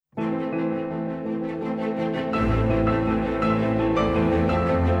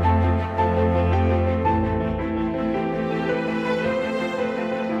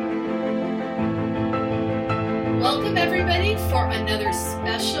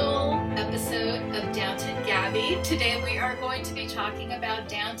Abby. Today we are going to be talking about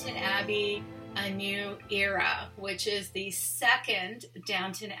Downton Abbey, A New Era, which is the second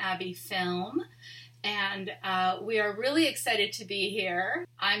Downton Abbey film. And we are really excited to be here.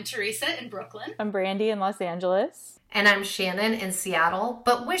 I'm Teresa in Brooklyn. I'm Brandy in Los Angeles. And I'm Shannon in Seattle,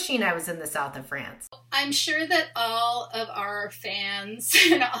 but wishing I was in the south of France. I'm sure that all of our fans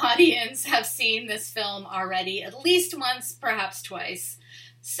and audience have seen this film already, at least once, perhaps twice.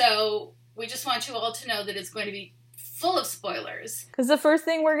 So we just want you all to know that it's going to be full of spoilers. Because the first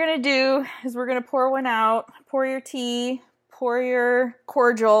thing we're going to do is we're going to pour one out. Pour your tea, pour your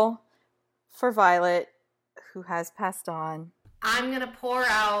cordial for Violet, who has passed on. I'm going to pour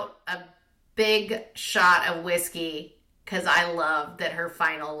out a big shot of whiskey because I love that her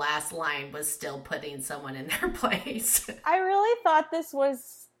final last line was still putting someone in their place. I really thought this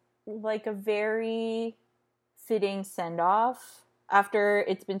was like a very fitting send-off after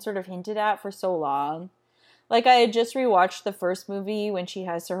it's been sort of hinted at for so long. Like, I had just rewatched the first movie when she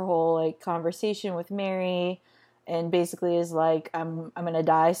has her whole like conversation with Mary and basically is like, I'm gonna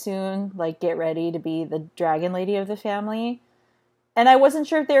die soon, like, get ready to be the dragon lady of the family. And I wasn't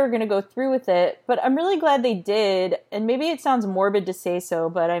sure if they were going to go through with it, but I'm really glad they did. And maybe it sounds morbid to say so,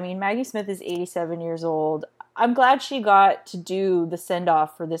 but I mean, Maggie Smith is 87 years old. I'm glad she got to do the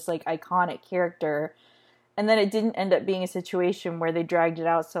send-off for this, like, iconic character. And then it didn't end up being a situation where they dragged it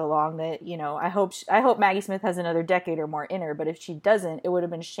out so long that, you know, I hope Maggie Smith has another decade or more in her. But if she doesn't, it would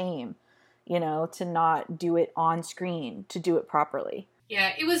have been a shame, you know, to not do it on screen, to do it properly.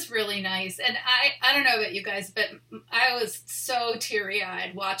 Yeah, it was really nice. And I don't know about you guys, but I was so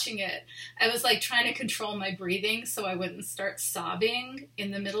teary-eyed watching it. I was like trying to control my breathing so I wouldn't start sobbing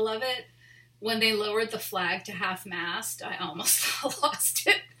in the middle of it. When they lowered the flag to half-mast, I almost lost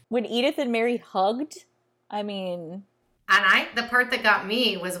it. When Edith and Mary hugged, I mean... And the part that got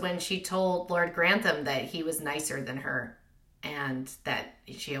me was when she told Lord Grantham that he was nicer than her. And that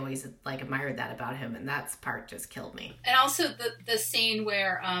she always, like, admired that about him. And that part just killed me. And also the scene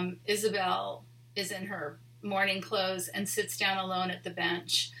where Isabel is in her morning clothes and sits down alone at the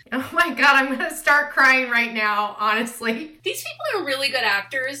bench. Oh my God, I'm going to start crying right now, honestly. These people are really good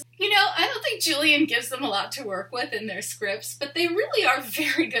actors. You know, I don't think Julian gives them a lot to work with in their scripts, but they really are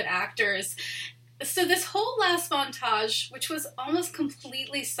very good actors. So this whole last montage, which was almost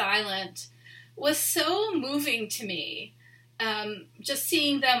completely silent, was so moving to me. Just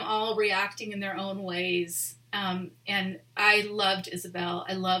seeing them all reacting in their own ways. And I loved Isabel.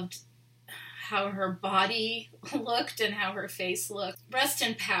 I loved how her body looked and how her face looked. Rest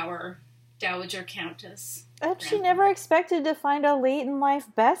in power, Dowager Countess. But she never expected to find a late-in-life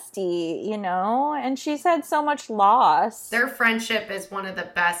bestie, you know? And she's had so much loss. Their friendship is one of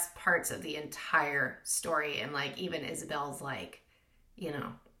the best parts of the entire story. And, like, even Isabel's like, you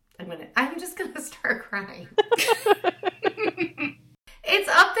know, I'm just gonna start crying. It's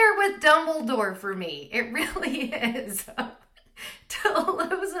up there with Dumbledore for me. It really is. To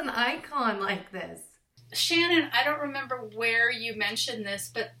lose an icon like this. Shannon, I don't remember where you mentioned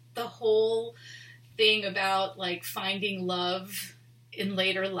this, but the whole thing about, like, finding love in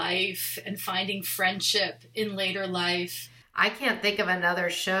later life and finding friendship in later life. I can't think of another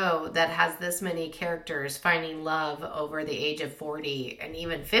show that has this many characters finding love over the age of 40 and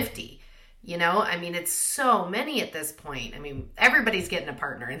even 50. You know, I mean, it's so many at this point. I mean, everybody's getting a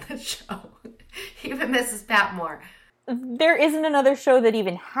partner in this show. Even Mrs. Patmore. There isn't another show that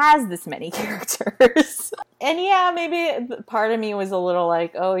even has this many characters. And yeah, maybe part of me was a little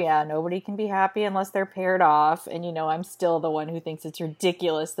like, oh yeah, nobody can be happy unless they're paired off. And, you know, I'm still the one who thinks it's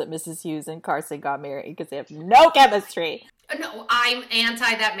ridiculous that Mrs. Hughes and Carson got married because they have no chemistry. No, I'm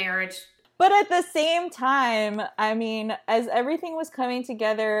anti that marriage. But at the same time, I mean, as everything was coming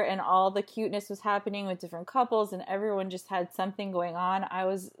together and all the cuteness was happening with different couples and everyone just had something going on,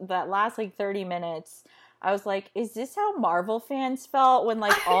 that last like 30 minutes, I was like, is this how Marvel fans felt when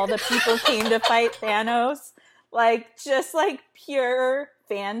like all the people came to fight Thanos? Like, just like pure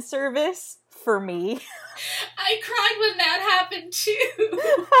fan service for me. I cried when that happened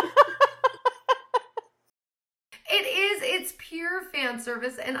too. It's pure fan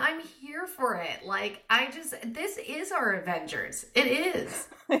service, and I'm here for it. Like, this is our Avengers. It is.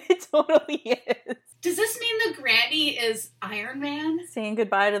 It totally is. Does this mean the granny is Iron Man? Saying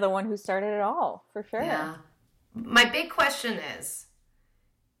goodbye to the one who started it all, for sure. Yeah. My big question is,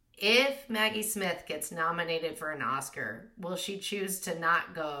 if Maggie Smith gets nominated for an Oscar, will she choose to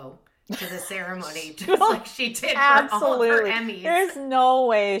not go to the ceremony just like she did for all of her Emmys? There's no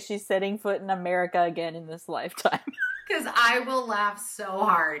way she's setting foot in America again in this lifetime. Because I will laugh so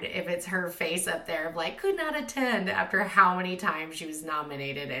hard if it's her face up there of like, could not attend after how many times she was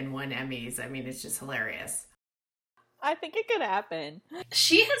nominated and won Emmys. I mean, it's just hilarious. I think it could happen.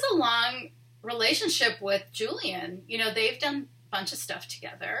 She has a long relationship with Julian. You know, they've done a bunch of stuff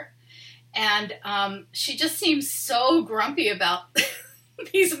together. And she just seems so grumpy about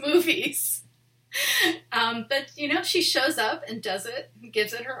these movies. But, you know, she shows up and does it, and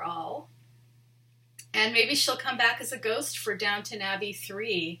gives it her all. And maybe she'll come back as a ghost for Downton Abbey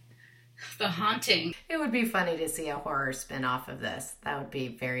 3, The Haunting. It would be funny to see a horror spin-off of this. That would be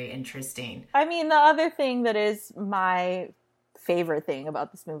very interesting. I mean, the other thing that is my favorite thing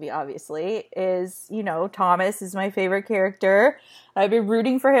about this movie, obviously, is, you know, Thomas is my favorite character. I've been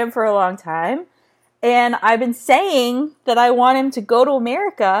rooting for him for a long time. And I've been saying that I want him to go to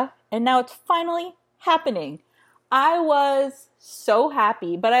America, and now it's finally happening. I was so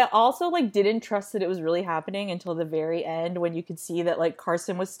happy, but I also, like, didn't trust that it was really happening until the very end when you could see that, like,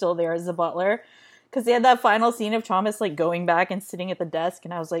 Carson was still there as the butler. Because they had that final scene of Thomas, like, going back and sitting at the desk,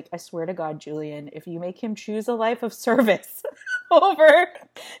 and I was like, I swear to God, Julian, if you make him choose a life of service over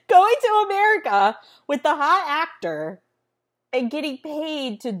going to America with the hot actor and getting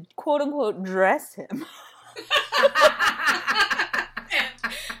paid to, quote-unquote, dress him.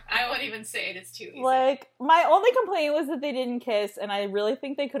 I won't even say it. It's too easy. Like, my only complaint was that they didn't kiss, and I really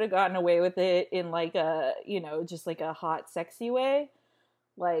think they could have gotten away with it in, like, a, you know, just, like, a hot, sexy way.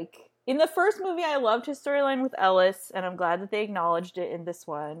 Like, in the first movie, I loved his storyline with Ellis, and I'm glad that they acknowledged it in this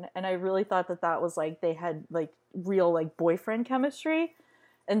one. And I really thought that that was, like, they had, like, real, like, boyfriend chemistry.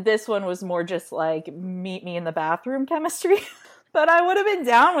 And this one was more just, like, meet me in the bathroom chemistry. But I would have been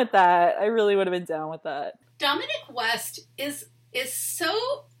down with that. I really would have been down with that. Dominic West is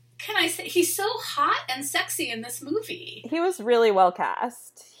so, can I say, he's so hot and sexy in this movie. He was really well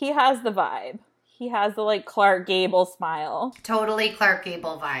cast. He has the vibe. He has the, like, Clark Gable smile. Totally Clark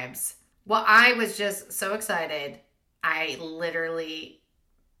Gable vibes. Well, I was just so excited. I'm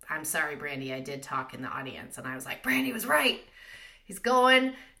sorry, Brandy, I did talk in the audience, and I was like, Brandy was right. He's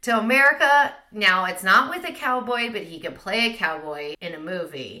going to America. Now, it's not with a cowboy, but he could play a cowboy in a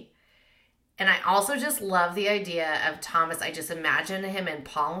movie. And I also just love the idea of Thomas. I just imagine him in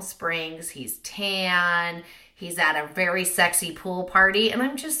Palm Springs. He's tan. He's at a very sexy pool party. And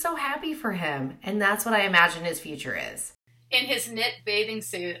I'm just so happy for him. And that's what I imagine his future is. In his knit bathing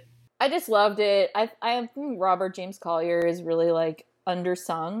suit. I just loved it. I think Robert James Collier is really, like,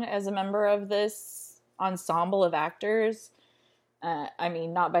 undersung as a member of this ensemble of actors. I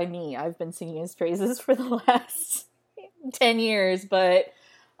mean, not by me. I've been singing his praises for the last 10 years. But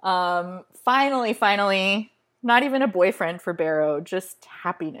finally, not even a boyfriend for Barrow, just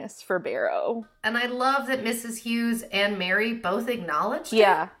happiness for Barrow. And I love that Mrs. Hughes and Mary both acknowledged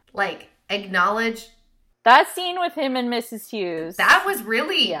Yeah. it. Like, acknowledge. That scene with him and Mrs. Hughes. That was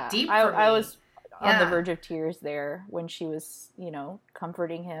really deep for me. I was on the verge of tears there when she was, you know,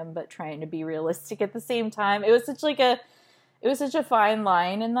 comforting him, but trying to be realistic at the same time. It was such a fine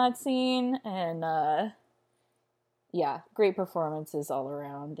line in that scene. And, yeah, great performances all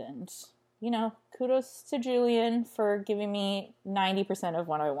around. And, you know, kudos to Julian for giving me 90% of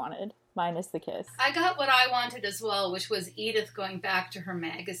what I wanted, minus the kiss. I got what I wanted as well, which was Edith going back to her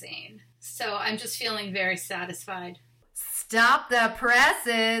magazine. So I'm just feeling very satisfied. Stop the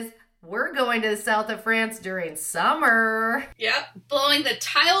presses. We're going to the south of France during summer. Yep, blowing the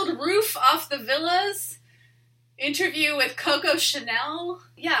tiled roof off the villas. Interview with Coco Chanel.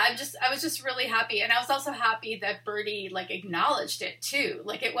 Yeah, I was just really happy. And I was also happy that Bertie, like, acknowledged it, too.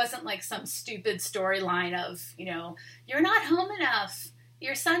 Like, it wasn't, like, some stupid storyline of, you know, you're not home enough.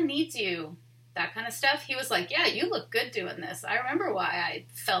 Your son needs you. That kind of stuff. He was like, yeah, you look good doing this. I remember why I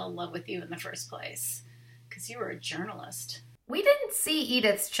fell in love with you in the first place. Because you were a journalist. We didn't see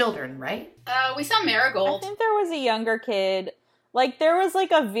Edith's children, right? We saw Marigold. I think there was a younger kid. Like, there was,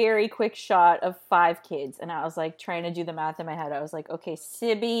 like, a very quick shot of 5 kids, and I was, like, trying to do the math in my head. I was like, okay,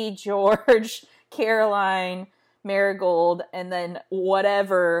 Sibby, George, Caroline, Marigold, and then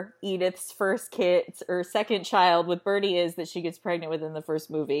whatever Edith's first kid or second child with Bertie is that she gets pregnant with in the first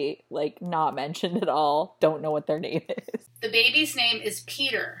movie, like, not mentioned at all. Don't know what their name is. The baby's name is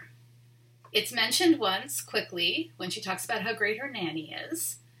Peter. It's mentioned once, quickly, when she talks about how great her nanny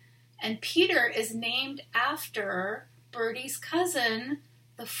is. And Peter is named after Bertie's cousin,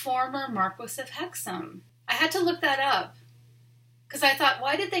 the former Marquis of Hexham. I had to look that up. Because I thought,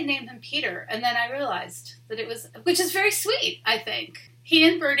 why did they name him Peter? And then I realized that it was, which is very sweet, I think. He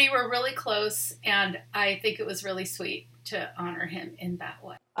and Bertie were really close, and I think it was really sweet to honor him in that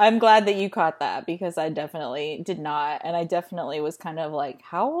way. I'm glad that you caught that, because I definitely did not. And I definitely was kind of like,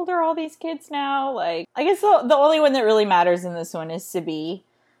 how old are all these kids now? Like, I guess the only one that really matters in this one is Sibby.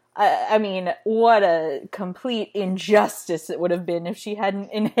 I mean, what a complete injustice it would have been if she hadn't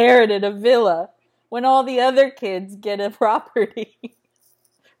inherited a villa when all the other kids get a property.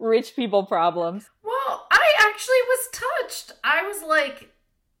 Rich people problems. Well, I actually was touched. I was like,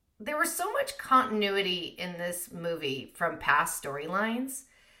 there was so much continuity in this movie from past storylines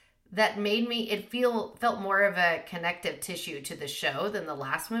that made it felt more of a connective tissue to the show than the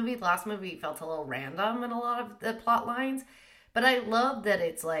last movie. The last movie felt a little random in a lot of the plot lines. But I love that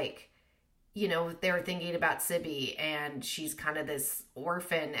it's like, you know, they were thinking about Sibby, and she's kind of this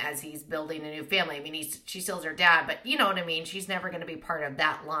orphan as he's building a new family. I mean, she still's her dad, but you know what I mean? She's never going to be part of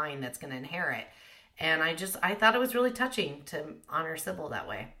that line that's going to inherit. And I thought it was really touching to honor Sybil that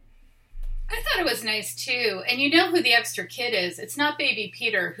way. I thought it was nice, too. And you know who the extra kid is. It's not baby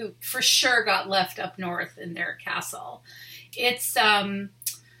Peter, who for sure got left up north in their castle. It's Anna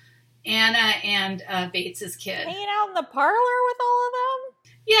and Bates's kid. Hanging out in the parlor with all of them?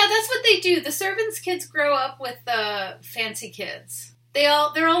 Yeah, that's what they do. The servants' kids grow up with the fancy kids. They're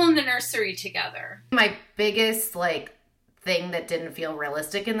all in the nursery together. My biggest, thing that didn't feel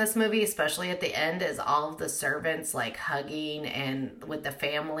realistic in this movie, especially at the end, is all of the servants hugging and with the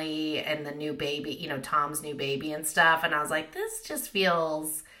family and the new baby, you know, Tom's new baby and stuff. And I was like, this just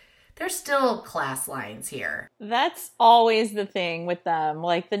feels, there's still class lines here. That's always the thing with them.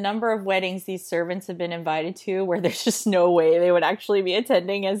 Like, the number of weddings these servants have been invited to where there's just no way they would actually be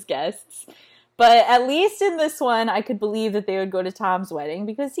attending as guests. But at least in this one, I could believe that they would go to Tom's wedding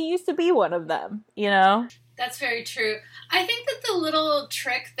because he used to be one of them, you know? That's very true. I think that the little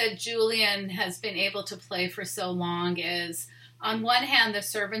trick that Julian has been able to play for so long is, on one hand, the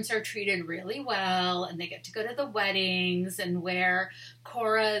servants are treated really well, and they get to go to the weddings and wear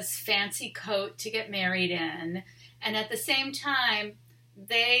Cora's fancy coat to get married in. And at the same time,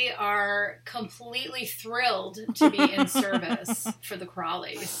 they are completely thrilled to be in service for the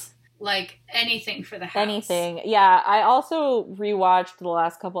Crawleys. Like, anything for the house. Anything. Yeah, I also rewatched the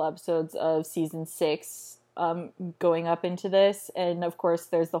last couple episodes of season 6 going up into this, and of course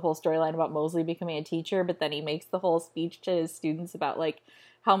there's the whole storyline about Mosley becoming a teacher, but then he makes the whole speech to his students about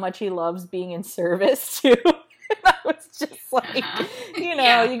how much he loves being in service too. And I was just like, you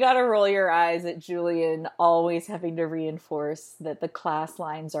know, You gotta roll your eyes at Julian always having to reinforce that the class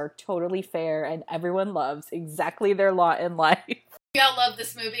lines are totally fair and everyone loves exactly their lot in life. Y'all love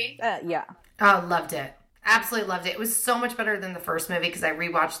this movie? Yeah. Oh, loved it. Absolutely loved it. It was so much better than the first movie because I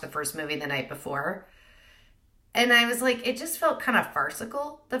rewatched the first movie the night before. And I was like, it just felt kind of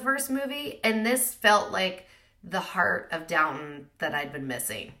farcical, the first movie. And this felt like the heart of Downton that I'd been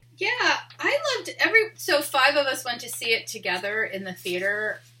missing. Yeah, I loved so 5 of us went to see it together in the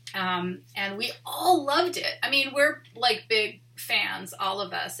theater. And we all loved it. I mean, we're big fans, all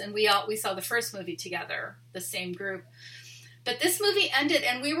of us. And we saw the first movie together, the same group. But this movie ended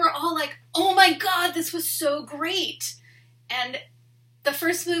and we were all like, oh my God, this was so great. And the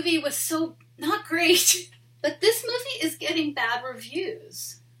first movie was so not great. But this movie is getting bad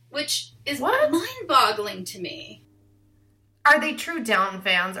reviews, which is mind-boggling to me. Are they true Downton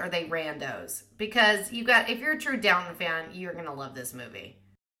fans or are they randos? Because if you're a true Downton fan, you're going to love this movie.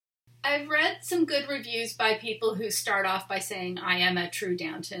 I've read some good reviews by people who start off by saying, I am a true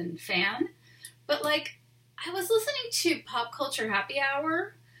Downton fan. But I was listening to Pop Culture Happy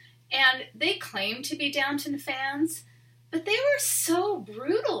Hour, and they claim to be Downton fans, but they were so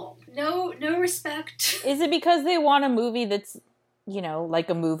brutal. No respect. Is it because they want a movie that's, you know, like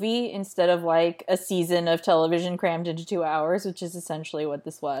a movie instead of a season of television crammed into 2 hours, which is essentially what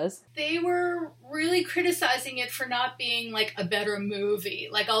this was? They were really criticizing it for not being a better movie.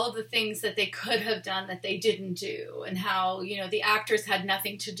 All of the things that they could have done that they didn't do, and how, you know, the actors had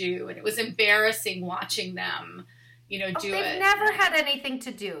nothing to do, and it was embarrassing watching them, do it. They've never had anything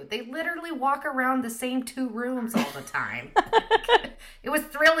to do. They literally walk around the same 2 rooms all the time. It was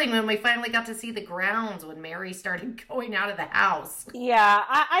thrilling when we finally got to see the grounds when Mary started going out of the house. Yeah,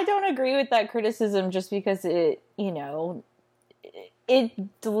 I don't agree with that criticism just because it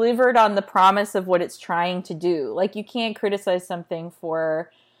delivered on the promise of what it's trying to do. You can't criticize something for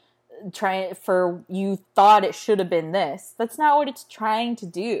you thought it should have been this. That's not what it's trying to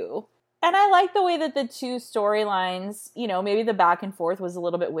do. And I like the way that the 2 storylines, maybe the back and forth was a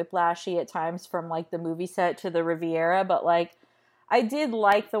little bit whiplashy at times from the movie set to the Riviera, but I did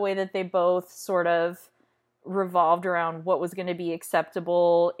like the way that they both sort of revolved around what was going to be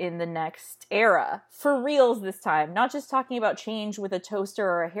acceptable in the next era. For reals this time. Not just talking about change with a toaster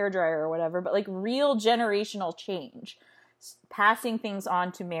or a hairdryer or whatever, but real generational change. Passing things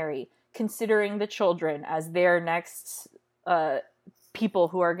on to Mary. Considering the children as their next people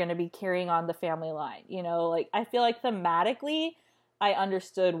who are going to be carrying on the family line. I feel thematically, I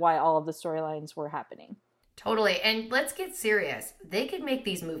understood why all of the storylines were happening. Totally. And let's get serious. They could make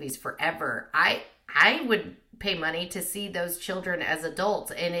these movies forever. I would pay money to see those children as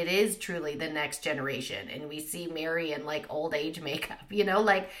adults, and it is truly the next generation. And we see Mary in like old age makeup, you know,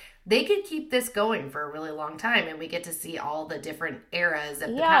 like they could keep this going for a really long time, and we get to see all the different eras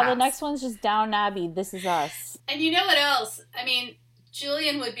of the past. Yeah, the next one's just Downton Abbey. This is us. And you know what else? I mean,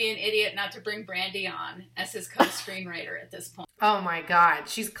 Julian would be an idiot not to bring Brandy on as his co-screenwriter at this point. Oh my God,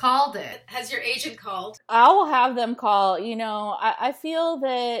 she's called it. Has your agent called? I will have them call. You know, I feel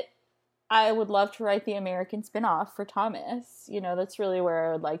that I would love to write the American spinoff for Thomas. You know, that's really where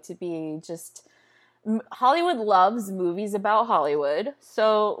I would like to be. Just Hollywood loves movies about Hollywood,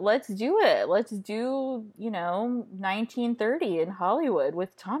 so let's do it. Let's do, you know, 1930 in Hollywood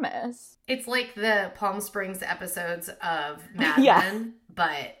with Thomas. It's like the Palm Springs episodes of Mad Men,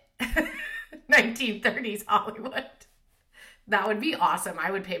 but 1930s Hollywood. That would be awesome.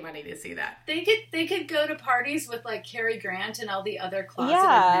 I would pay money to see that. They could go to parties with like Cary Grant and all the other closeted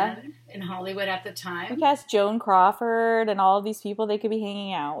men in Hollywood at the time. We cast Joan Crawford and all of these people they could be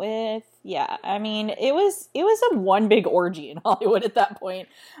hanging out with. Yeah, I mean, it was a one big orgy in Hollywood at that point.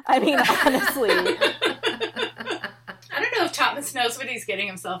 I mean, honestly. I don't know if Thomas knows what he's getting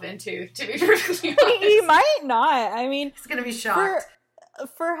himself into, to be perfectly honest. He might not. I mean, he's going to be shocked.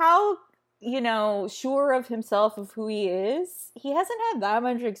 For how, you know, sure of himself of who he is, he hasn't had that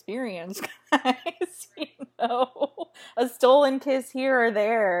much experience, guys. You know, a stolen kiss here or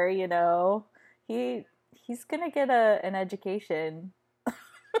there, you know. He's going to get an education.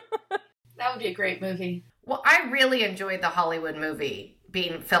 That would be a great movie. Well, I really enjoyed the Hollywood movie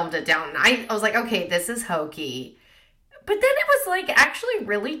being filmed at Downton. I was like, okay, this is hokey. But then it was like actually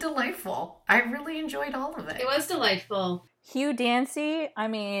really delightful. I really enjoyed all of it. It was delightful. Hugh Dancy, I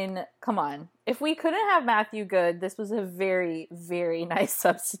mean, come on. If we couldn't have Matthew Good, this was a very, very nice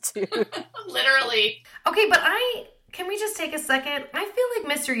substitute. Literally. Okay, but can we just take a second? I feel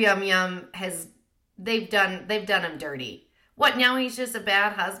like Mr. Yum Yum they've done him dirty. What, now he's just a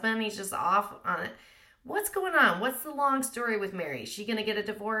bad husband? He's just off on it? What's going on? What's the long story with Mary? Is she going to get a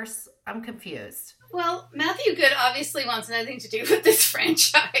divorce? I'm confused. Well, Matthew Good obviously wants nothing to do with this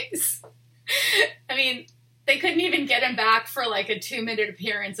franchise. I mean, they couldn't even get him back for like a 2-minute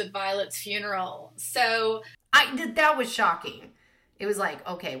appearance at Violet's funeral. So that was shocking. It was like,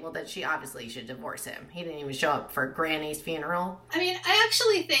 okay, well then she obviously should divorce him. He didn't even show up for Granny's funeral. I mean, I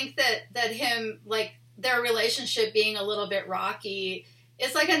actually think that him, like, their relationship being a little bit rocky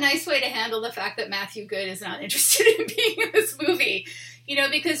is like a nice way to handle the fact that Matthew Good is not interested in being in this movie. You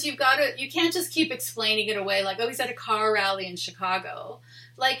know, because you can't just keep explaining it away like, oh, he's at a car rally in Chicago.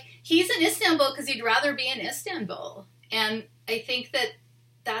 Like, he's in Istanbul because he'd rather be in Istanbul. And I think that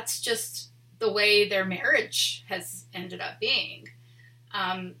that's just the way their marriage has ended up being.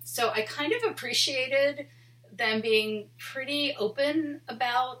 So I kind of appreciated them being pretty open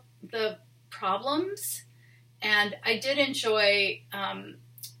about the problems. And I did enjoy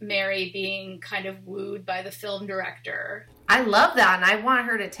Mary being kind of wooed by the film director. I love that, and I want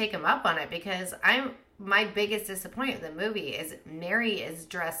her to take him up on it because my biggest disappointment in the movie is Mary is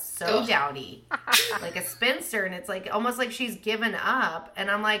dressed so dowdy, like a spinster, and it's like almost like she's given up.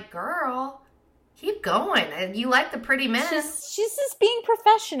 And I'm like, girl, keep going. And you like the pretty men. She's just being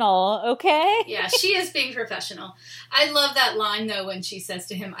professional, okay? Yeah, she is being professional. I love that line, though, when she says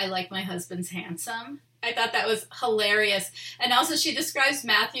to him, I like my husband's handsome. I thought that was hilarious. And also she describes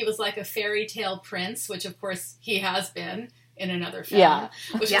Matthew as like a fairy tale prince, which of course he has been in another film,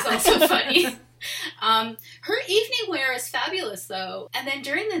 which is also funny. Her evening wear is fabulous, though. And then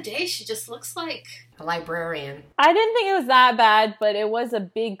during the day, she just looks like a librarian. I didn't think it was that bad, but it was a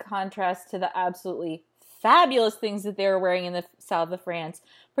big contrast to the absolutely fabulous things that they were wearing in the south of France.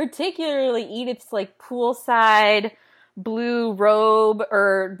 Particularly Edith's like poolside blue robe,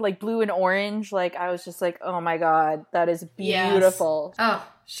 or like blue and orange. Like, I was just like, oh my god, that is beautiful. Yes. Oh,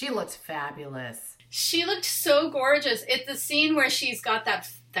 she looks fabulous. She looked so gorgeous. It's the scene where she's got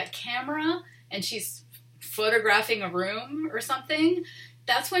that camera and she's photographing a room or something.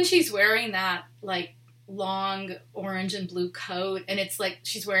 That's when she's wearing that like long orange and blue coat, and it's like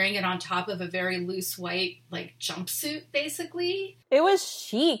she's wearing it on top of a very loose white like jumpsuit, basically. It was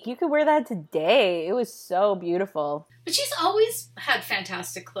chic. You could wear that today. It was so beautiful. But she's always had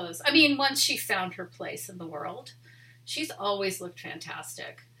fantastic clothes. I mean, once she found her place in the world, she's always looked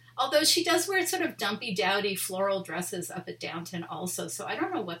fantastic. Although she does wear sort of dumpy, dowdy floral dresses up at Downton also, so I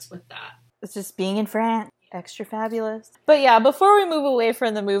don't know what's with that. It's just being in France. Extra fabulous. But yeah, before we move away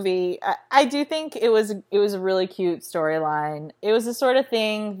from the movie, I do think it was a really cute storyline. It was the sort of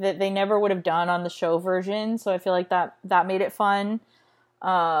thing that they never would have done on the show version, so I feel like that made it fun.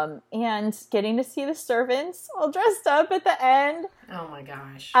 And getting to see the servants all dressed up at the end. Oh my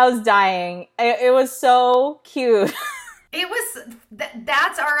gosh. I was dying. It was so cute. It was,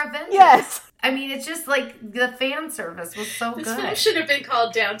 that's our Avengers. Yes. I mean, it's just like the fan service was so This good. film should have been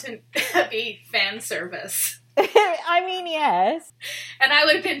called Downton Abbey Fan Service. I mean, yes. And I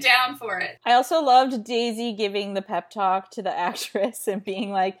would have been down for it. I also loved Daisy giving the pep talk to the actress and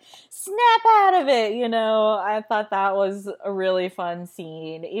being like, snap out of it, you know? I thought that was a really fun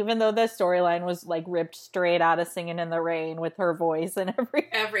scene, even though the storyline was like ripped straight out of Singing in the Rain with her voice and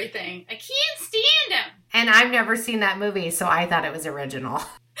everything. I can't stand him. And I've never seen that movie, so I thought it was original.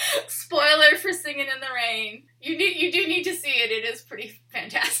 Spoiler for Singing in the Rain. You do need to see it. It is pretty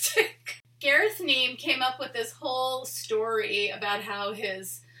fantastic. Gareth Neame came up with this whole story about how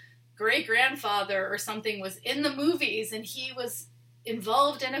his great-grandfather or something was in the movies and he was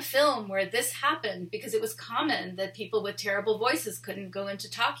involved in a film where this happened because it was common that people with terrible voices couldn't go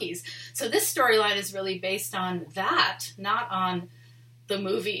into talkies. So this storyline is really based on that, not on the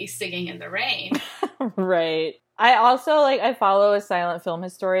movie Singing in the Rain. Right. I also, I follow a silent film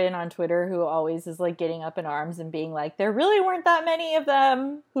historian on Twitter who always is, getting up in arms and being like, there really weren't that many of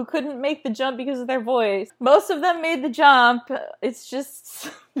them who couldn't make the jump because of their voice. Most of them made the jump. It's just,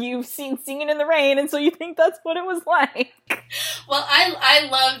 you've seen Singing in the Rain, and so you think that's what it was like. Well, I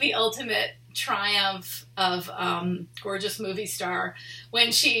love the ultimate triumph of gorgeous movie star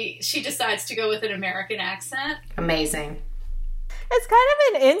when she decides to go with an American accent. Amazing. It's kind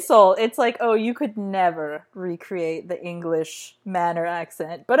of an insult. It's like, oh, you could never recreate the English manner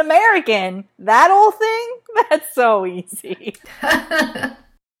accent. But American, that old thing? That's so easy.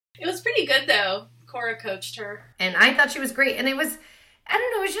 It was pretty good, though. Cora coached her. And I thought she was great. And it was, I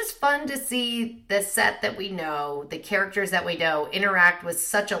don't know, it was just fun to see the set that we know, the characters that we know, interact with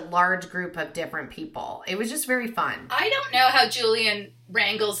such a large group of different people. It was just very fun. I don't know how Julian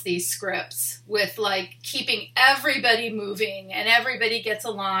wrangles these scripts with, keeping everybody moving and everybody gets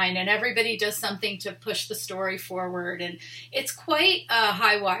a line and everybody does something to push the story forward. And it's quite a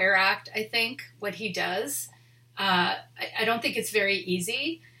high wire act, I think, what he does. I don't think it's very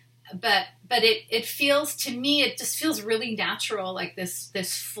easy. But it feels, to me, it just feels really natural, like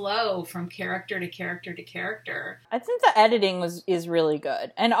this flow from character to character to character. I think the editing is really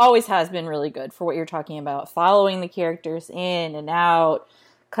good and always has been really good for what you're talking about. Following the characters in and out,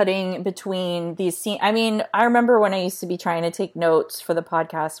 cutting between these scenes. I mean, I remember when I used to be trying to take notes for the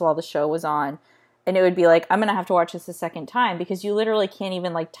podcast while the show was on. And it would be like, I'm going to have to watch this a second time because you literally can't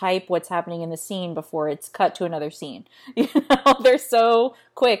even type what's happening in the scene before it's cut to another scene. You know, they're so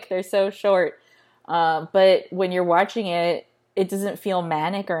quick. They're so short. But when you're watching it, it doesn't feel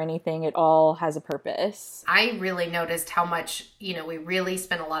manic or anything. It all has a purpose. I really noticed how much, we really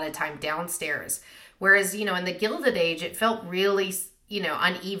spent a lot of time downstairs. Whereas, in the Gilded Age, it felt really,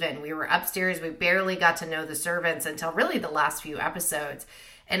 uneven. We were upstairs. We barely got to know the servants until really the last few episodes.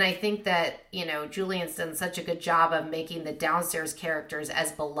 And I think that, Julian's done such a good job of making the downstairs characters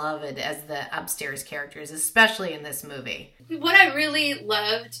as beloved as the upstairs characters, especially in this movie. What I really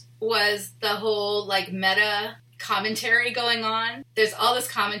loved was the whole, meta commentary going on. There's all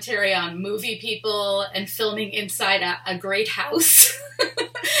this commentary on movie people and filming inside a great house.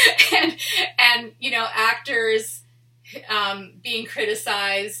 and actors being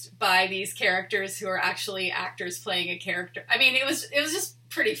criticized by these characters who are actually actors playing a character. I mean, it was just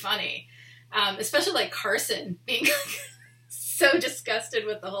pretty funny, especially Carson being so disgusted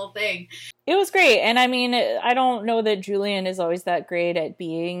with the whole thing. It was great, and I mean, I don't know that Julian is always that great at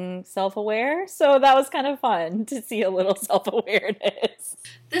being self-aware, so that was kind of fun to see a little self-awareness.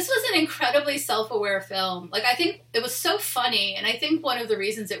 This was an incredibly self-aware film. I think it was so funny, and I think one of the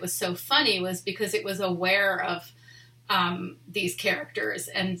reasons it was so funny was because it was aware of these characters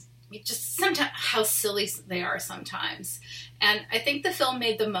and just sometimes how silly they are sometimes. And I think the film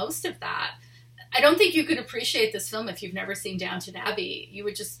made the most of that. I don't think you could appreciate this film if you've never seen Downton Abbey. You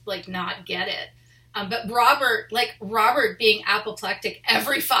would just not get it. But Robert being apoplectic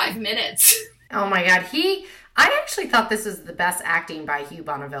every 5 minutes. Oh my God. I actually thought this was the best acting by Hugh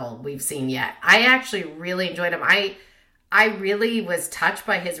Bonneville we've seen yet. I actually really enjoyed him. I really was touched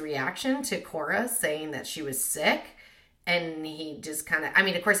by his reaction to Cora saying that she was sick. And he just kind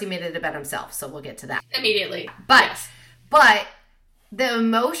of, of course he made it about himself, so we'll get to that. Immediately. But the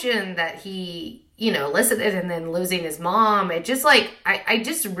emotion that he, elicited and then losing his mom, it just I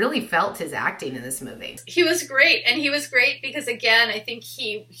just really felt his acting in this movie. He was great. And he was great because, again, I think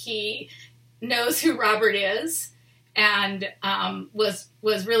he knows who Robert is and was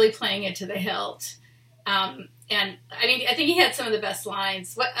really playing it to the hilt. And I mean, I think he had some of the best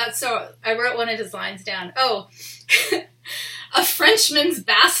lines. So I wrote one of his lines down. Oh, a Frenchman's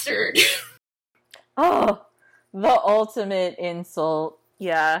bastard. Oh, the ultimate insult.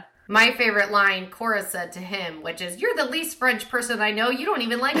 Yeah. My favorite line Cora said to him, which is, "You're the least French person I know. You don't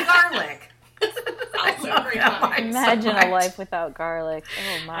even like garlic." Imagine a life without garlic.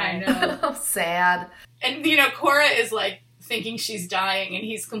 Oh my. I know. Sad. And, Cora is like thinking she's dying and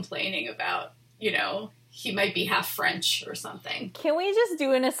he's complaining about, he might be half French or something. Can we just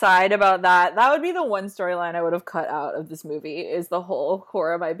do an aside about that? That would be the one storyline I would have cut out of this movie, is the whole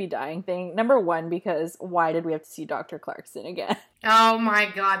Cora might be dying thing. Number one, because why did we have to see Dr. Clarkson again? Oh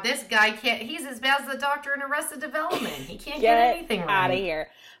my God, this guy can't, he's as bad as the doctor in Arrested Development. He can't get anything right. Out of here.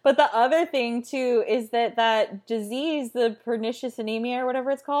 But the other thing, too, is that disease, the pernicious anemia or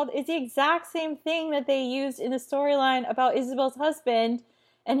whatever it's called, is the exact same thing that they used in the storyline about Isabel's husband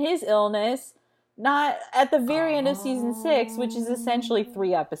and his illness. Not at the very end of season 6, which is essentially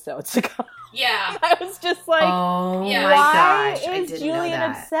 3 episodes ago. Yeah. I was just like, why is Julian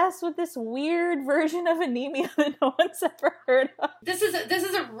obsessed with this weird version of anemia that no one's ever heard of? This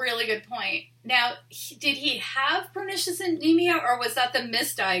is a really good point. Now, did he have pernicious anemia, or was that the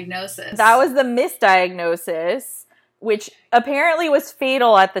misdiagnosis? That was the misdiagnosis, which apparently was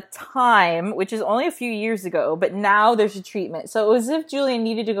fatal at the time, which is only a few years ago, but now there's a treatment. So it was as if Julian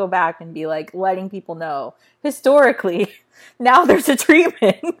needed to go back and be like, letting people know, historically, now there's a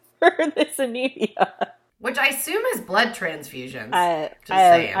treatment for this anemia. Which I assume is blood transfusions.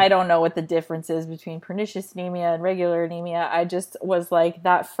 I don't know what the difference is between pernicious anemia and regular anemia. I just was like,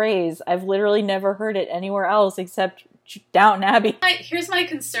 that phrase, I've literally never heard it anywhere else except Downton Abbey. Here's my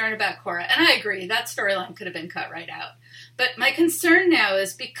concern about Cora, and I agree, that storyline could have been cut right out. But my concern now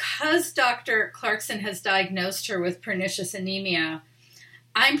is because Dr. Clarkson has diagnosed her with pernicious anemia,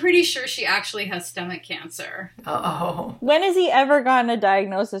 I'm pretty sure she actually has stomach cancer. Oh. When has he ever gotten a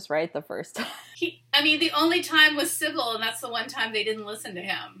diagnosis right the first time? The only time was Sybil, and that's the one time they didn't listen to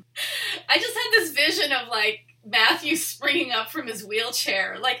him. I just had this vision of, Matthew springing up from his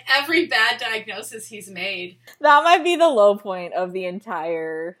wheelchair, every bad diagnosis he's made. That might be the low point of the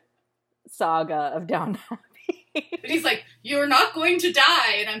entire saga of Downton Abbey. But he's like, "You're not going to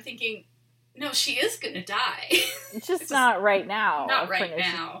die," and I'm thinking, no, she is going to die. It's just not right now. Not right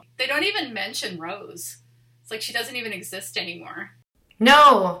now. They don't even mention Rose. It's like she doesn't even exist anymore.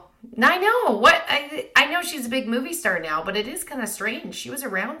 No, I know. I know she's a big movie star now, but it is kind of strange. She was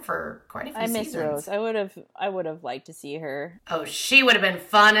around for quite a few seasons. I miss Rose. I would have liked to see her. Oh, she would have been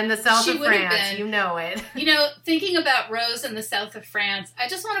fun in the south of France. You know it. Thinking about Rose in the south of France, I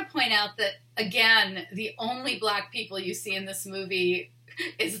just want to point out that, again, the only black people you see in this movie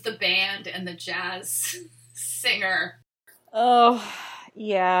is the band and the jazz singer. Oh,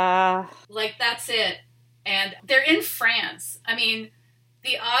 yeah. That's it. And they're in France.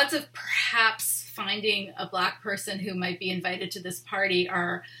 The odds of perhaps finding a black person who might be invited to this party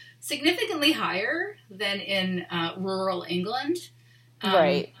are significantly higher than in rural England.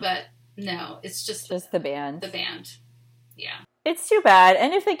 Right. But no, it's just the band. The band. Yeah. It's too bad.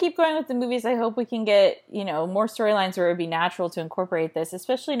 And if they keep going with the movies, I hope we can get, more storylines where it would be natural to incorporate this,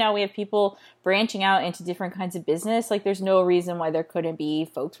 especially now we have people branching out into different kinds of business. There's no reason why there couldn't be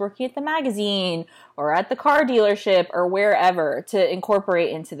folks working at the magazine or at the car dealership or wherever to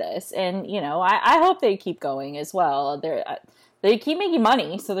incorporate into this. And, I hope they keep going as well. They keep making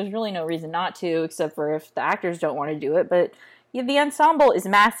money, so there's really no reason not to, except for if the actors don't want to do it. But the ensemble is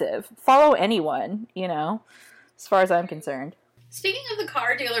massive. Follow anyone, as far as I'm concerned. Speaking of the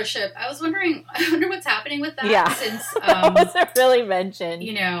car dealership, I wonder what's happening with that. Yeah. Since that wasn't really mentioned.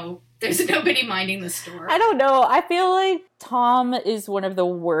 There's nobody minding the store. I don't know. I feel like Tom is one of the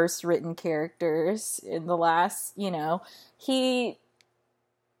worst written characters in the last, what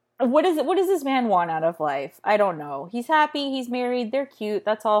does this man want out of life? I don't know. He's happy, he's married, they're cute,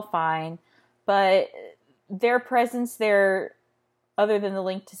 that's all fine. But their presence there, other than the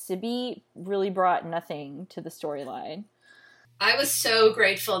link to Sibby, really brought nothing to the storyline. I was so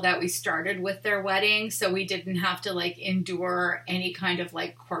grateful that we started with their wedding, so we didn't have to endure any kind of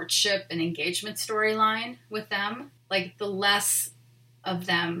courtship and engagement storyline with them. The less of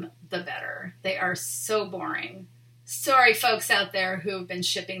them, the better. They are so boring. Sorry, folks out there who have been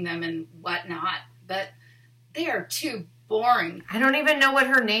shipping them and whatnot, but they are too boring. I don't even know what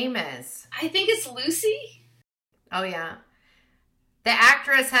her name is. I think it's Lucy. Oh, yeah. The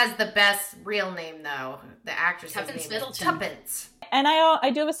actress has the best real name, though. The actress has Tuppence name Middleton. Tuppence.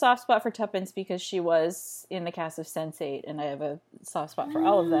 I do have a soft spot for Tuppence because she was in the cast of Sense8, and I have a soft spot for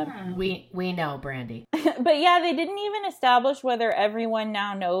all of them. We know, Brandy. But yeah, they didn't even establish whether everyone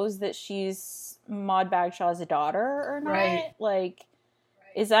now knows that she's Maud Bagshaw's daughter or not. Right. Like,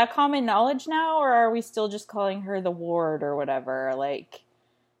 is that common knowledge now, or are we still just calling her the ward or whatever? Like,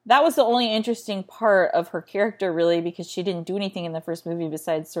 that was the only interesting part of her character, really, because she didn't do anything in the first movie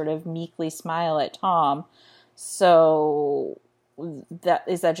besides sort of meekly smile at Tom. So,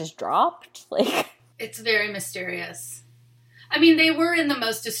 is that just dropped? Like, it's very mysterious. I mean, they were in the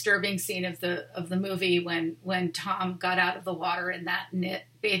most disturbing scene of the movie when Tom got out of the water in that knit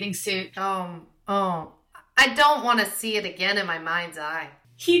bathing suit. Oh, I don't want to see it again in my mind's eye.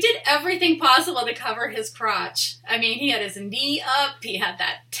 He did everything possible to cover his crotch. I mean, he had his knee up. He had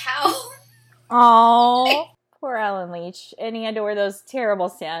that towel. oh, poor Alan Leach. And he had to wear those terrible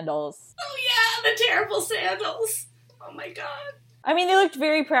sandals. Oh, yeah, the terrible sandals. Oh, my God. I mean, they looked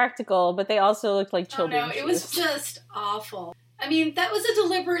very practical, but they also looked like children's shoes. It was just awful. I mean, that was a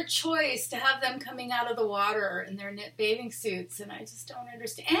deliberate choice to have them coming out of the water in their knit bathing suits, and I just don't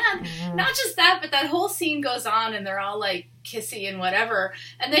understand. And not just that, but that whole scene goes on, and they're all, like, kissy and whatever,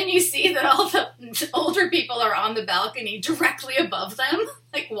 and then you see that all the older people are on the balcony directly above them,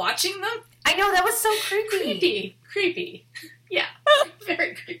 like, watching them. I know, that was so creepy. Creepy. Yeah,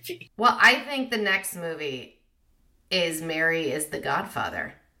 very creepy. Well, I think the next movie is Mary is the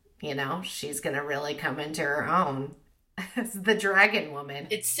Godfather. You know, she's going to really come into her own as the dragon woman.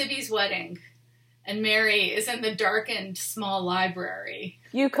 It's Sibby's wedding, and Mary is in the darkened small library.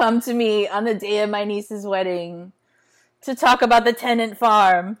 You come to me on the day of my niece's wedding to talk about the tenant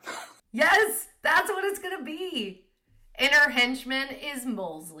farm. Yes, that's what it's going to be. And her henchman is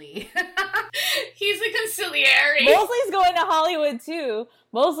Molesley. He's a conciliary. Molesley's going to Hollywood, too.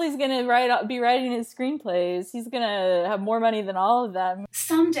 Molesley's going to be writing his screenplays. He's going to have more money than all of them.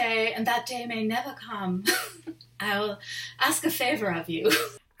 Someday, and that day may never come, I'll ask a favor of you.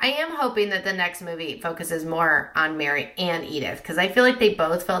 I am hoping that the next movie focuses more on Mary and Edith, because I feel like they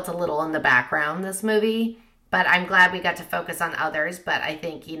both felt a little in the background this movie. But I'm glad we got to focus on others. But I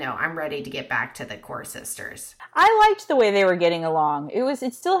think, I'm ready to get back to the core sisters. I liked the way they were getting along.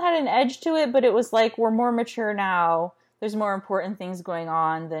 It still had an edge to it, but it was like, we're more mature now. There's more important things going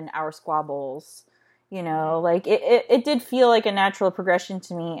on than our squabbles. Like it did feel like a natural progression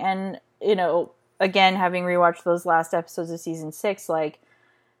to me. And, again, having rewatched those last episodes of season 6, like,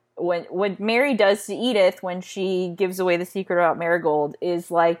 what Mary does to Edith when she gives away the secret about Marigold is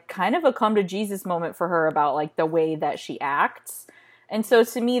like kind of a come to Jesus moment for her about like the way that she acts. And so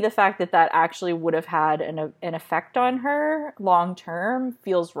to me, the fact that actually would have had an effect on her long term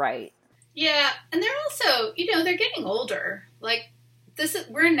feels right. Yeah. And they're also, they're getting older. Like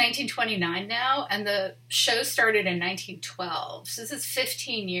we're in 1929 now, and the show started in 1912. So this is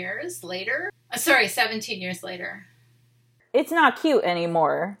 15 years later. 17 years later. It's not cute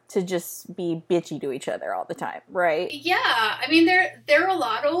anymore to just be bitchy to each other all the time, right? Yeah, I mean, they're a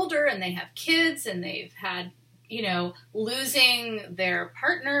lot older, and they have kids, and they've had, losing their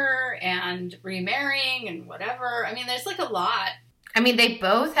partner and remarrying and whatever. I mean, there's like a lot. I mean, they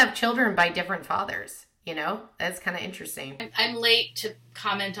both have children by different fathers, That's kind of interesting. I'm late to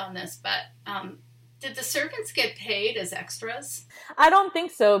comment on this, but did the servants get paid as extras? I don't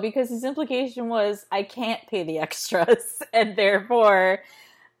think so, because his implication was, I can't pay the extras, and therefore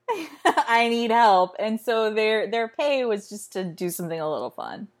I need help. And so their pay was just to do something a little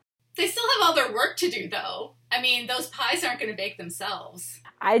fun. They still have all their work to do, though. I mean, those pies aren't going to bake themselves.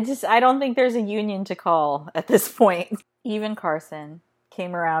 I don't think there's a union to call at this point. Even Carson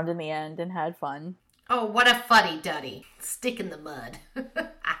came around in the end and had fun. Oh, what a fuddy-duddy. Stick in the mud.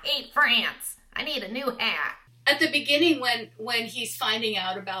 I hate France. I need a new hat. At the beginning, when he's finding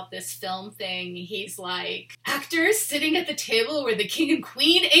out about this film thing, he's like, actors sitting at the table where the king and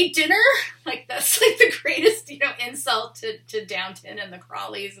queen ate dinner? Like, that's like the greatest, insult to Downton and the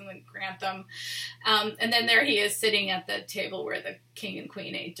Crawleys and the Grantham. And then there he is sitting at the table where the king and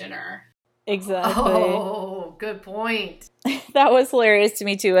queen ate dinner. Exactly. Oh, good point. That was hilarious to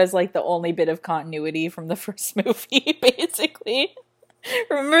me, too, as like the only bit of continuity from the first movie, basically.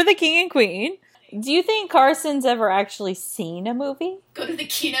 Remember the king and queen? Do you think Carson's ever actually seen a movie? Go to the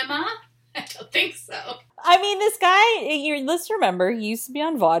kinema? I don't think so. I mean, this guy, let's remember, he used to be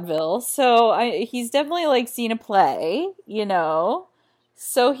on vaudeville, so he's definitely, like, seen a play,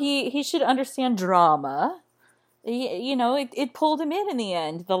 So he should understand drama. It pulled him in the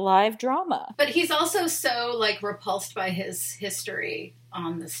end, the live drama. But he's also so, like, repulsed by his history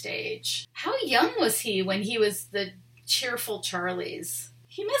on the stage. How young was he when he was the cheerful Charlie's?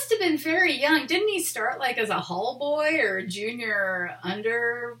 He must have been very young. Didn't he start like as a hall boy or a junior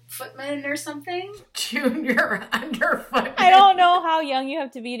underfootman or something? Junior underfootman. I don't know how young you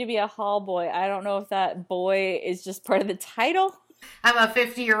have to be a hall boy. I don't know if that boy is just part of the title. I'm a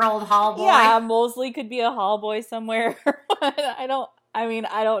 50-year-old hall boy. Yeah, Molesley could be a hall boy somewhere. I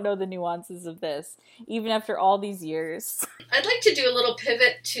don't know the nuances of this, even after all these years. I'd like to do a little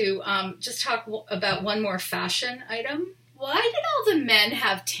pivot to just talk about one more fashion item. Why did all the men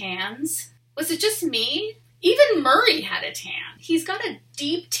have tans? Was it just me? Even Murray had a tan. He's got a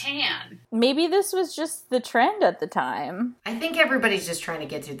deep tan. Maybe this was just the trend at the time. I think everybody's just trying to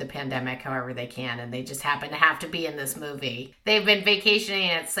get through the pandemic however they can, and they just happen to have to be in this movie. They've been vacationing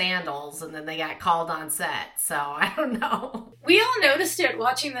at Sandals, and then they got called on set, so I don't know. We all noticed it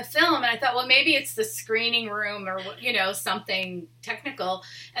watching the film, and I thought, well, maybe it's the screening room or, something technical.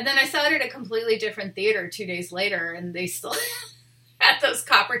 And then I saw it at a completely different theater 2 days later, and they still had those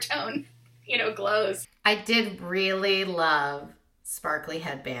copper tone, glows. I did really love sparkly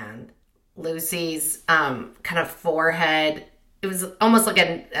headband. Lucy's kind of forehead. It was almost like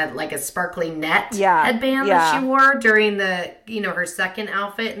a sparkly net headband that she wore during the her second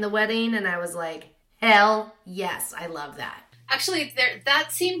outfit in the wedding, and I was like, hell yes, I love that. Actually,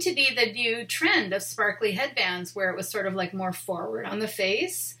 that seemed to be the new trend of sparkly headbands, where it was sort of like more forward on the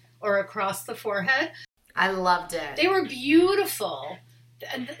face or across the forehead. I loved it. They were beautiful.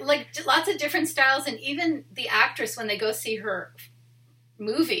 Like lots of different styles, and even the actress, when they go see her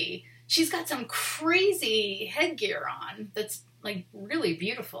movie, she's got some crazy headgear on that's like really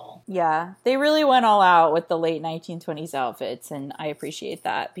beautiful. Yeah, they really went all out with the late 1920s outfits, and I appreciate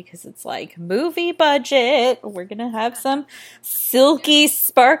that because it's like movie budget. We're gonna have some silky,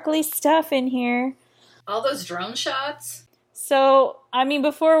 sparkly stuff in here. All those drone shots. So,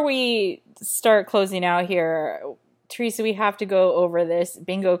 before we start closing out here, Teresa, we have to go over this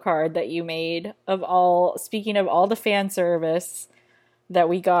bingo card that you made speaking of all the fan service that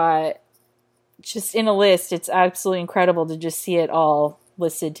we got just in a list. It's absolutely incredible to just see it all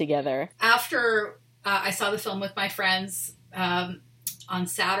listed together. After I saw the film with my friends on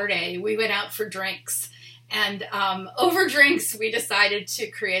Saturday, we went out for drinks. And over drinks, we decided to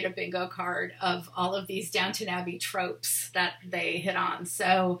create a bingo card of all of these Downton Abbey tropes that they hit on.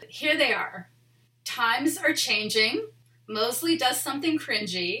 So here they are. Times are changing. Molesley does something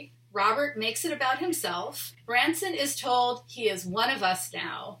cringy. Robert makes it about himself. Branson is told he is one of us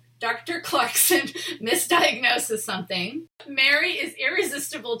now. Dr. Clarkson misdiagnoses something. Mary is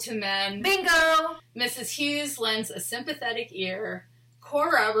irresistible to men. Bingo! Mrs. Hughes lends a sympathetic ear.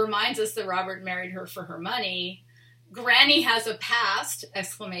 Cora reminds us that Robert married her for her money. Granny has a past! !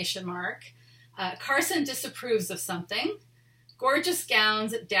 Carson disapproves of something. Gorgeous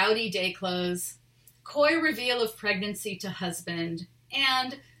gowns, dowdy day clothes. Coy reveal of pregnancy to husband.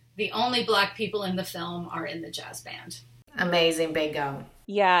 And the only black people in the film are in the jazz band. Amazing bingo.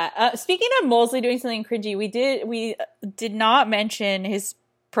 Yeah. Speaking of Molesley doing something cringy, we did not mention his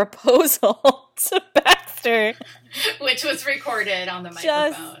proposal to Baxter, which was recorded on the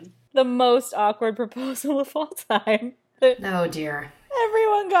microphone. Just the most awkward proposal of all time. Oh dear.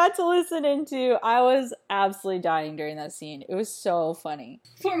 Everyone got to listen into. I was absolutely dying during that scene. It was so funny.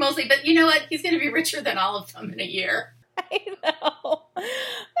 Poor Molesley, but you know what? He's going to be richer than all of them in a year. I know. And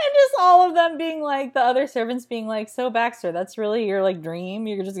just all of them being like, the other servants being like, so Baxter, that's really your like dream?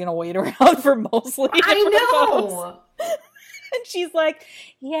 You're just going to wait around for Molesley? I know. And she's like,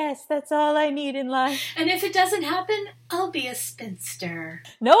 yes, that's all I need in life. And if it doesn't happen, I'll be a spinster.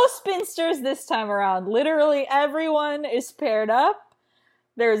 No spinsters this time around. Literally everyone is paired up.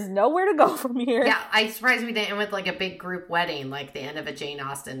 There's nowhere to go from here. Yeah, I'm surprised we didn't end with like a big group wedding, like the end of a Jane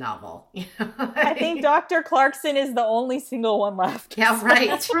Austen novel. I think Dr. Clarkson is the only single one left. Yeah, right.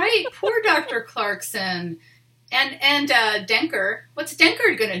 That's right. Poor Dr. Clarkson. And Denker. What's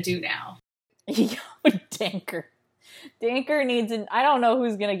Denker going to do now? Denker. Denker needs I don't know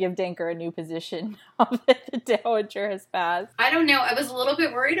who's going to give Denker a new position now that the Dowager has passed. I don't know. I was a little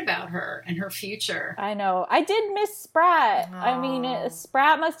bit worried about her and her future. I know. I did miss Spratt. Oh. I mean,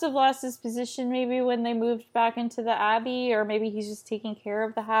 Spratt must have lost his position maybe when they moved back into the Abbey, or maybe he's just taking care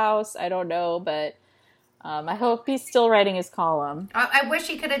of the house. I don't know, but I hope he's still writing his column. I wish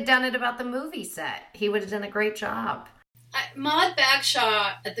he could have done it about the movie set. He would have done a great job. Maud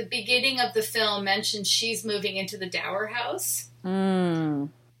Bagshaw, at the beginning of the film, mentioned she's moving into the Dower house. Mm.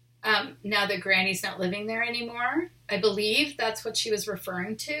 Now that Granny's not living there anymore. I believe that's what she was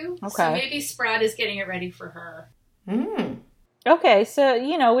referring to. Okay. So maybe Spratt is getting it ready for her. Mm. Okay, so,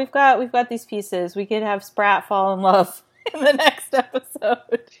 we've got these pieces. We could have Spratt fall in love in the next next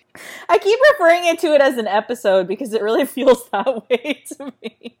episode. I keep referring to it as an episode because it really feels that way to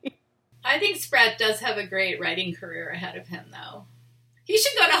me. I think Spratt does have a great writing career ahead of him, though. He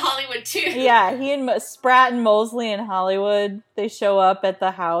should go to Hollywood, too. Yeah, he and Spratt and Mosley in Hollywood, they show up at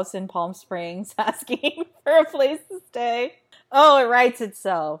the house in Palm Springs asking for a place to stay. Oh, it writes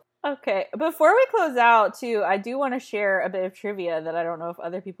itself. Okay, before we close out, too, I do want to share a bit of trivia that I don't know if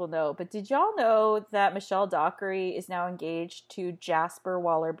other people know, but did y'all know that Michelle Dockery is now engaged to Jasper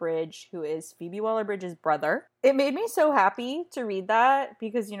Waller-Bridge, who is Phoebe Waller-Bridge's brother? It made me so happy to read that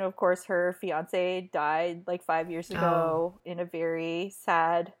because, of course, her fiance died like 5 years ago in a very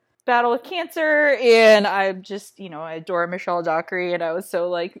sad battle with cancer, and I just, I adore Michelle Dockery, and I was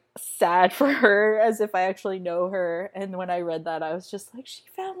so, sad for her, as if I actually know her, and when I read that, I was just like, she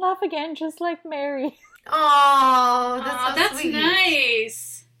found love again, just like Mary. Oh, that's that's sweet.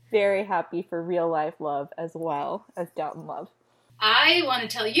 nice. Very happy for real-life love as well as Downton love. I want to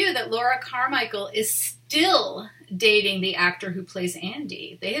tell you that Laura Carmichael is still dating the actor who plays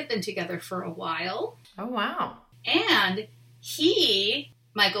Andy. They have been together for a while. Oh, wow. And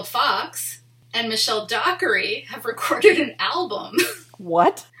Michael Fox, and Michelle Dockery have recorded an album.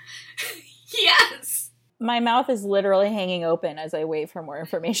 What? Yes. My mouth is literally hanging open as I wait for more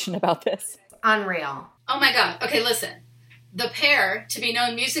information about this. Unreal. Oh my God. Okay, listen. The pair, to be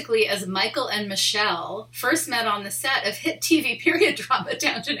known musically as Michael and Michelle, first met on the set of hit TV period drama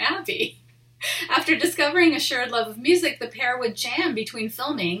Downton Abbey. After discovering a shared love of music, the pair would jam between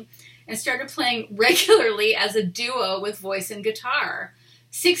filming and started playing regularly as a duo with voice and guitar.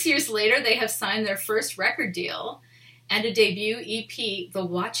 6 years later, they have signed their first record deal, and a debut EP, The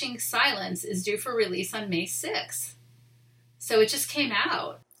Watching Silence, is due for release on May 6th. So it just came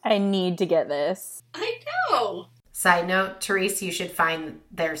out. I need to get this. I know. Side note, Therese, you should find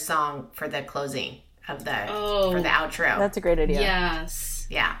their song for the closing of for the outro. That's a great idea. Yes.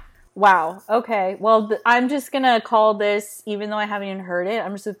 Yeah. Wow. Okay. Well, I'm just going to call this, even though I haven't even heard it,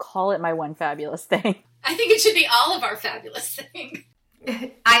 I'm just going to call it my one fabulous thing. I think it should be all of our fabulous thing.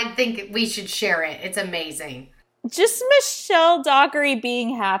 I think we should share it. It's amazing. Just Michelle Dockery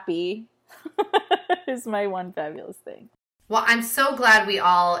being happy is my one fabulous thing. Well, I'm so glad we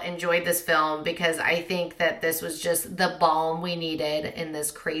all enjoyed this film because I think that this was just the balm we needed in this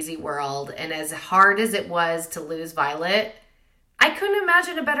crazy world. And as hard as it was to lose Violet, I couldn't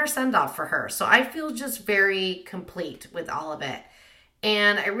imagine a better send-off for her. So I feel just very complete with all of it.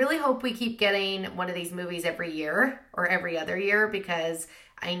 And I really hope we keep getting one of these movies every year or every other year because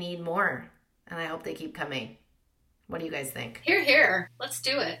I need more. And I hope they keep coming. What do you guys think? Here, here. Let's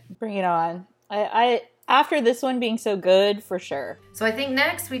do it. Bring it on. I after this one being so good, for sure. So I think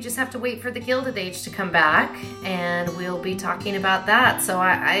next we just have to wait for the Gilded Age to come back, and we'll be talking about that. So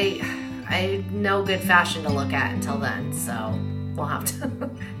I no good fashion to look at until then. So we'll have to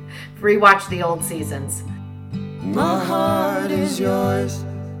rewatch the old seasons. My heart is yours,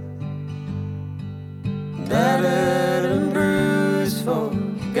 battered and bruised, for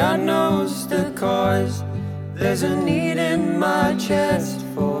God knows the cause. There's a need in my chest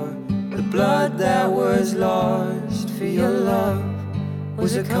for the blood that was lost. For your love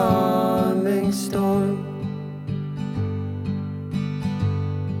was a coming storm.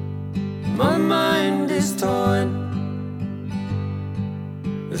 My mind is torn,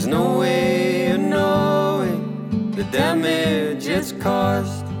 there's no way of knowing the damage it's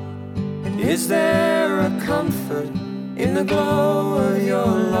caused. Is there a comfort in the glow of your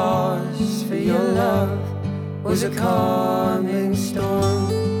loss? For your love was a coming storm.